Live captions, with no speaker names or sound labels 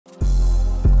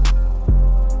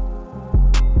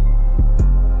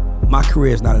My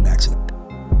career is not an accident.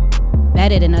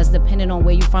 Better than us, depending on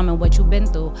where you're from and what you've been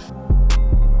through.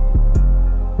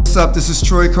 What's up? This is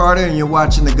Troy Carter, and you're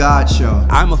watching The God Show.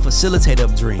 I'm a facilitator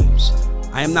of dreams.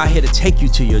 I am not here to take you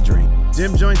to your dream.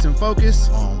 Dim joints and focus.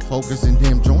 Focus and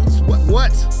dim joints.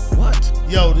 What?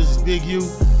 Yo, this is Big U.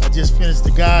 I just finished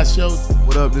The God Show.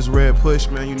 What up, this Red Push,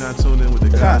 man. You're not tuned in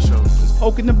with The God Show. Just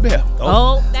poking the bell.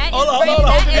 Oh, that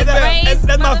is brave.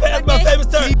 That's my favorite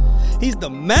term. He's the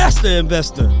master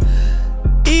investor.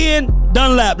 Ian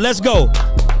Dunlap, let's go.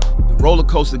 The roller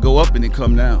coaster go up and it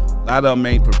come down. A lot of them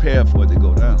ain't prepared for it to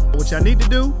go down. What y'all need to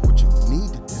do,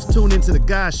 is tune into The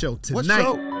God Show tonight. What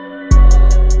show?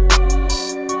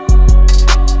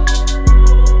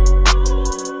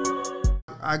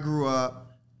 I grew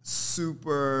up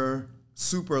super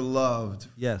loved.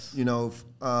 Yes. You know,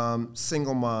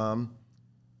 single mom.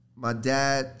 My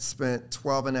dad spent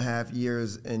 12 and a half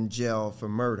years in jail for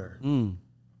murder.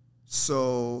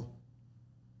 So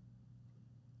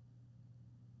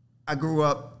I grew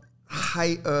up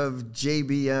height of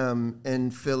JBM in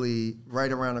Philly,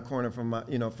 right around the corner from my,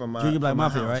 from my Junior Black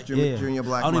Mafia, house. right? Junior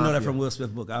Black Mafia. I only know that from Will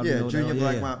Smith's book. Yeah, Junior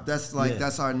Black Mafia. That's like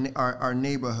that's our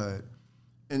neighborhood.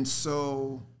 And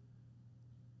so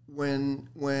when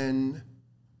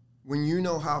you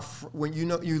know how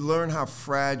you learn how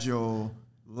fragile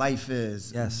life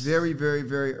is,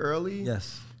 very early,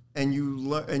 and you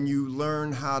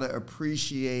learn how to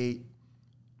appreciate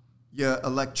your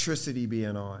electricity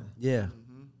being on.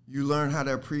 You learn how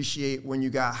to appreciate when you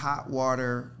got hot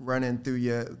water running through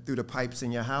the pipes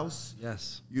in your house.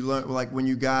 You learn, like, when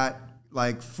you got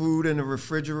like food in the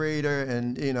refrigerator,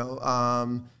 and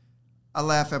I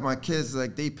laugh at my kids,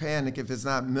 like, they panic if it's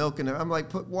not milk in there. I'm like,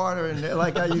 put water in there,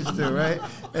 like I used to, right?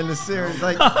 And the cereal,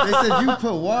 like, they said, you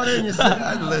put water in your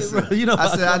cereal. Listen,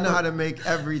 I said, I know how to make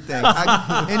everything.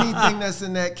 Anything that's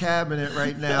in that cabinet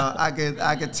right now, I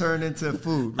could turn into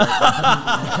food.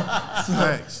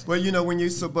 Right? But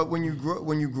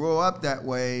when you grow up that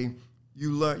way,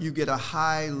 you get a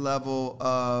high level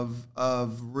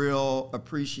of real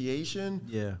appreciation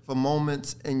for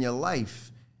moments in your life.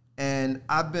 And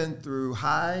I've been through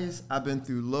highs, I've been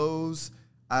through lows.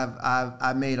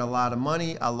 I made a lot of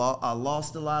money. I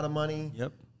lost a lot of money.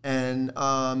 And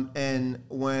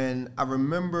when I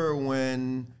remember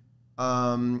when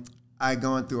I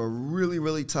gone through a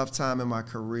really tough time in my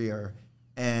career,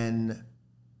 and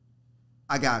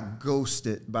I got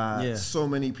ghosted by so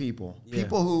many people.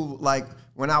 People who, like,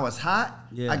 when I was hot,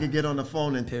 I could get on the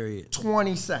phone in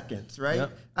 20 seconds, right?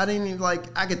 I didn't even,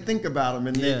 I could think about them,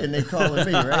 and they calling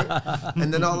me, right?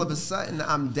 And then all of a sudden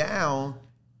I'm down,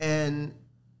 and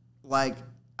like,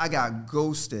 I got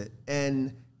ghosted,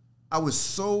 and I was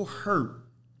so hurt,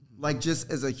 like, just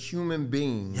as a human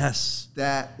being.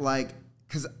 That, like,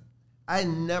 because I had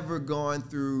never gone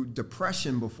through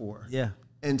depression before.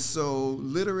 And so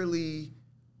literally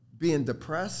being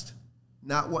depressed,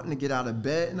 not wanting to get out of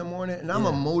bed in the morning, and I'm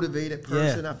a motivated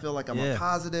person. I feel like I'm a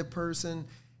positive person,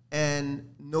 and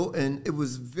it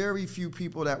was very few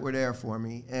people that were there for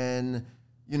me. And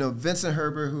Vincent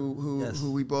Herbert,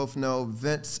 who we both know,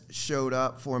 Vince showed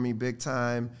up for me big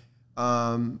time.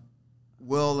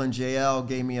 Will and JL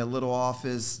gave me a little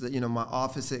office. That my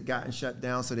office had gotten shut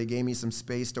down, so they gave me some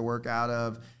space to work out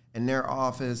of in their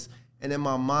office. And in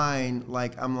my mind,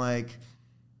 I'm like,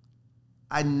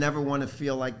 I never want to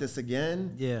feel like this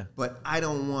again. But I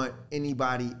don't want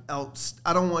anybody else.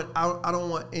 I don't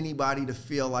want anybody to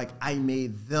feel like I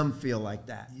made them feel like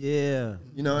that. You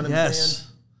know what I'm saying?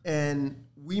 And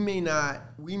we may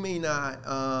not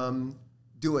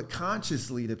do it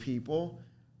consciously to people,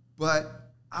 but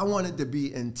I wanted to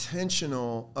be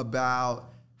intentional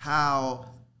about how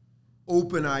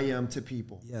open I am to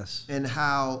people. And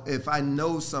how, if I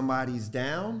know somebody's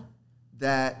down,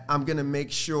 that I'm gonna make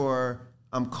sure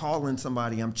I'm calling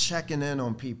somebody. I'm checking in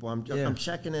on people. I'm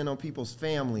checking in on people's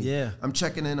family. I'm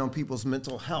checking in on people's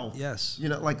mental health.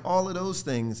 Like all of those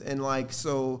things. And like,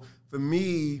 so for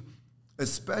me,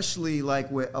 especially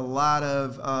like with a lot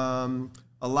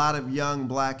of young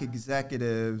Black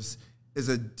executives, is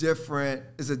a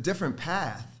different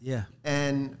path.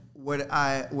 And what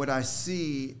I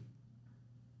see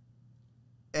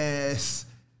is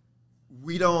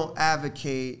we don't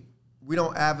advocate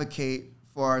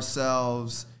for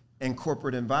ourselves in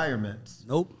corporate environments.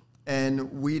 And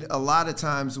a lot of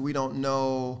times we don't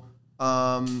know,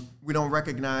 we don't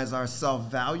recognize our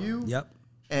self-value.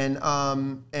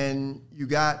 And you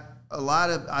got a lot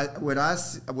of, what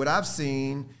I've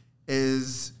seen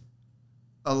is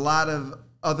a lot of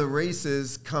other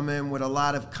races come in with a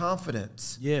lot of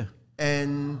confidence.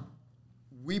 And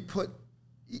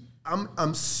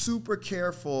I'm super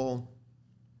careful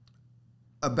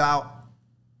about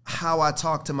how I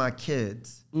talk to my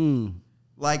kids.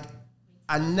 Like,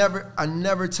 I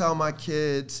never tell my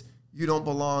kids you don't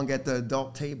belong at the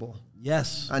adult table.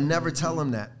 Yes. I never tell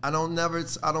them that. I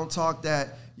don't talk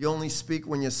that you only speak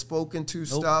when you're spoken to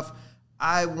stuff.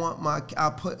 I want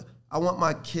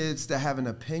my kids to have an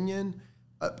opinion.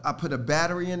 I put a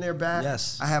battery in their back.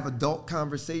 Yes. I have adult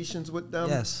conversations with them.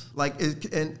 Yes.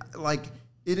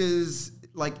 It is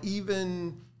like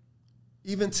even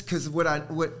because what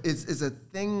is a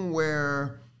thing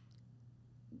where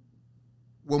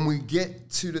when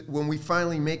we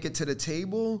finally make it to the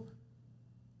table,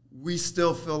 we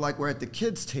still feel like we're at the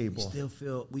kids' table.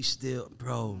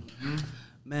 Bro,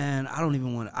 man, I don't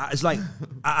even want to. It's like,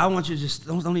 I want you to just,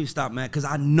 don't even stop, man, because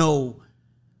I know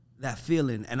that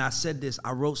feeling. And I said this,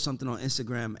 I wrote something on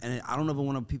Instagram, and I don't know if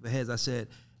one of people's heads, I said,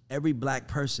 every black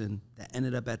person that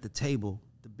ended up at the table,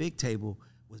 the big table,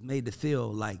 was made to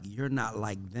feel like you're not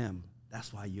like them.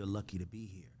 That's why you're lucky to be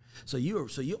here. So you're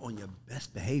on your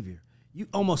best behavior. You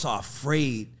almost are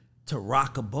afraid to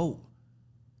rock a boat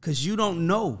because you don't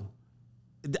know.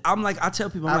 I'm like, I tell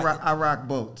people, I rock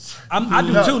boats. I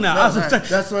do too now.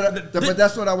 That's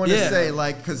what I want to say.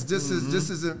 Like, because this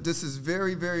is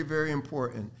very, very, very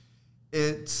important.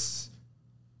 It's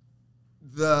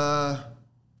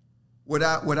what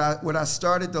I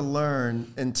started to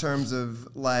learn in terms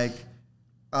of like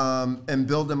and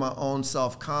building my own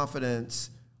self-confidence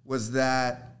was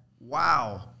that,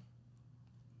 wow,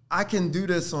 I can do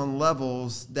this on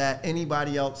levels that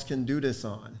anybody else can do this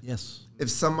on. Yes. If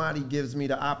somebody gives me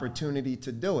the opportunity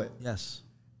to do it. Yes.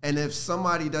 And if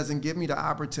somebody doesn't give me the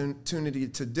opportunity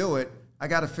to do it, I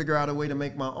got to figure out a way to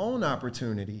make my own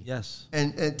opportunity. Yes.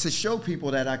 And to show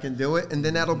people that I can do it, and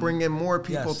then that'll bring in more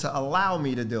people to allow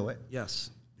me to do it. Yes.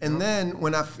 And then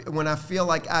when I feel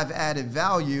like I've added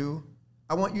value,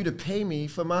 I want you to pay me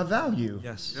for my value.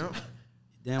 Yes. Yep.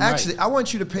 Damn Actually, right. I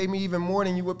want you to pay me even more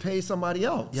than you would pay somebody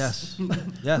else. Yes.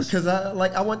 Yes. Because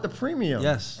I want the premium.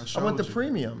 Yes. I want the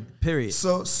premium. Period.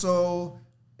 So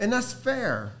and that's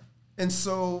fair. And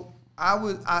so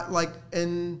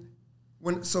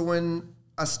when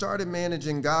I started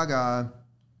managing Gaga,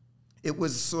 it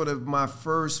was sort of my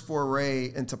first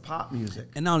foray into pop music.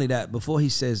 And not only that, before he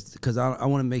says, because I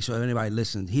want to make sure anybody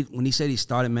listens, when he said he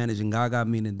started managing Gaga,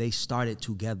 meaning they started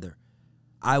together.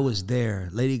 I was there.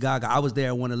 Lady Gaga, I was there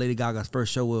at one of Lady Gaga's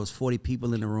first show where it was 40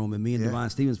 people in the room and me and Divine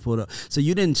Stevens pulled up. So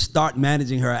you didn't start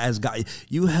managing her as Gaga.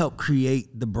 You helped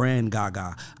create the brand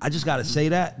Gaga. I just got to say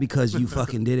that because you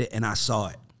fucking did it and I saw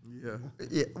it.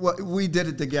 Yeah, well, we did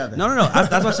it together. No.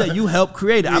 That's what I said. You helped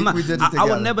create it. We did it together.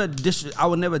 I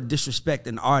would never disrespect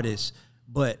an artist,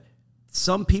 but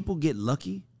some people get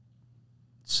lucky.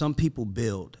 Some people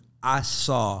build. I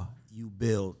saw you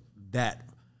build that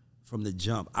from the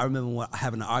jump. I remember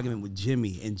having an argument with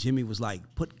Jimmy, and Jimmy was like,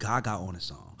 "Put Gaga on a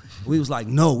song." We was like,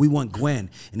 "No, we want Gwen,"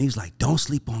 and he was like, "Don't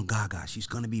sleep on Gaga. She's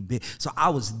gonna be big." So I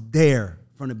was there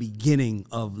from the beginning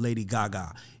of Lady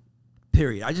Gaga.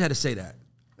 Period. I just had to say that.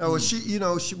 No,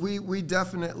 we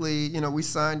definitely, we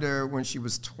signed her when she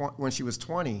was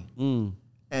 20,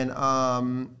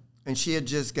 and she had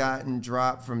just gotten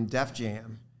dropped from Def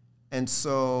Jam, and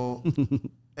so,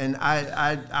 and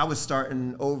I was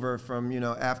starting over from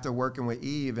after working with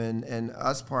Eve and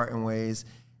us parting ways,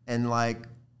 and like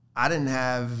I didn't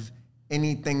have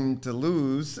anything to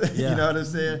lose, you know what I'm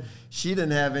saying? She didn't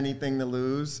have anything to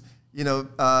lose,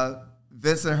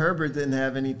 Vincent Herbert didn't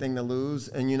have anything to lose,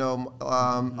 and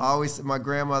my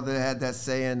grandmother had that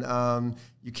saying,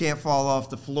 "You can't fall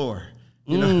off the floor."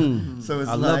 So it's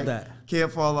love that.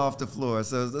 Can't fall off the floor.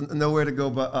 So there's nowhere to go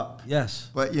but up. Yes.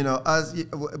 But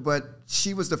but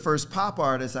she was the first pop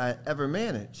artist I ever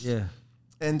managed. Yeah.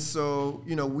 And so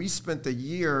we spent a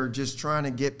year just trying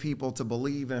to get people to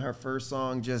believe in her first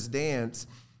song, "Just Dance."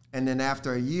 And then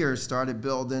after a year, started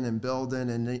building, and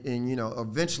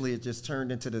eventually it just turned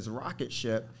into this rocket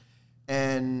ship.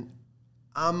 And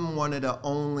I'm one of the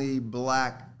only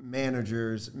black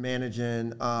managers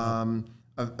managing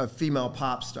a female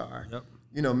pop star.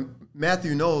 Yep.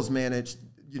 Matthew Knowles managed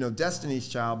Destiny's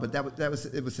Child, but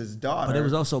it was his daughter. But it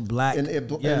was also black. And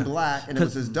black, and it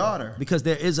was his daughter. Because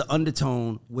there is an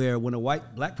undertone where when a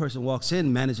black person walks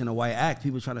in managing a white act,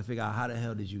 people are trying to figure out how the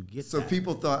hell did you get So that?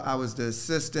 people thought I was the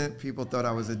assistant. People thought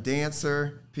I was a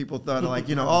dancer. People thought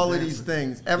all of these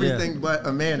things. Everything but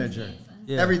a manager.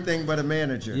 Yeah. Everything but a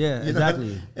manager. Yeah,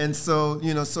 exactly. And so,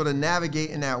 sort of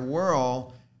navigating that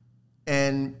world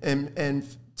and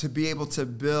to be able to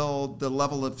build the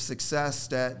level of success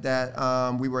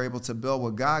that we were able to build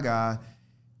with Gaga,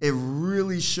 it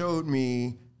really showed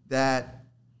me that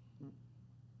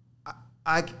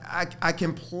I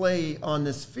can play on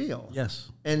this field. Yes.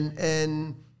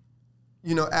 And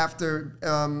you know, after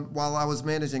while I was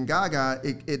managing Gaga,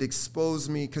 it exposed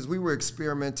me because we were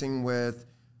experimenting with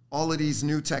all of these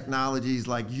new technologies.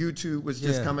 Like YouTube was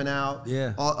just coming out.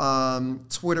 Yeah.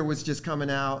 Twitter was just coming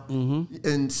out.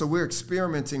 And so we're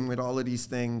experimenting with all of these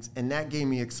things, and that gave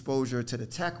me exposure to the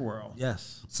tech world.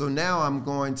 Yes. So now I'm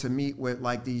going to meet with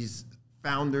like these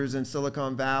founders in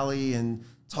Silicon Valley and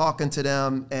talking to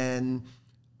them, and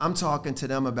I'm talking to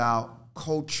them about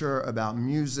culture, about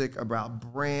music, about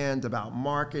brand, about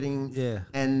marketing. Yeah.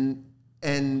 And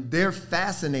they're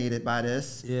fascinated by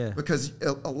this. Yeah. Because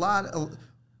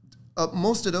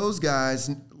most of those guys,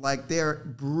 like, they're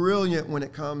brilliant when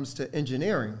it comes to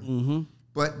engineering.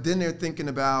 But then they're thinking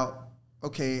about,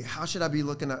 okay, how should I be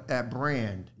looking at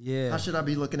brand? Yeah. How should I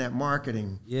be looking at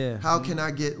marketing? Yeah. How can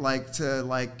I get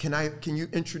can you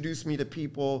introduce me to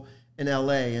people in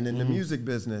LA and in the music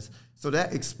business? So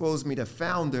that exposed me to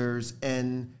founders.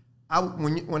 And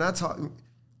when I talk,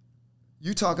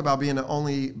 you talk about being the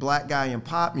only black guy in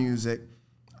pop music.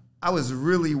 I was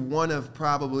really one of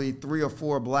probably 3 or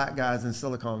 4 black guys in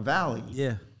Silicon Valley.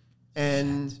 Yeah.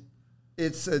 And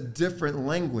it's a different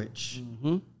language.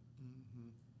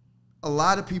 A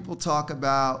lot of people talk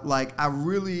about, like,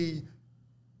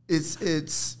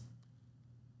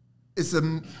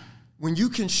 when you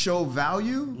can show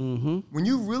value, when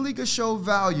you really can show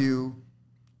value,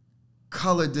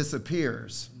 color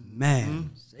disappears. Man,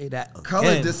 say that again.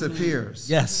 Color disappears.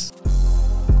 Yes.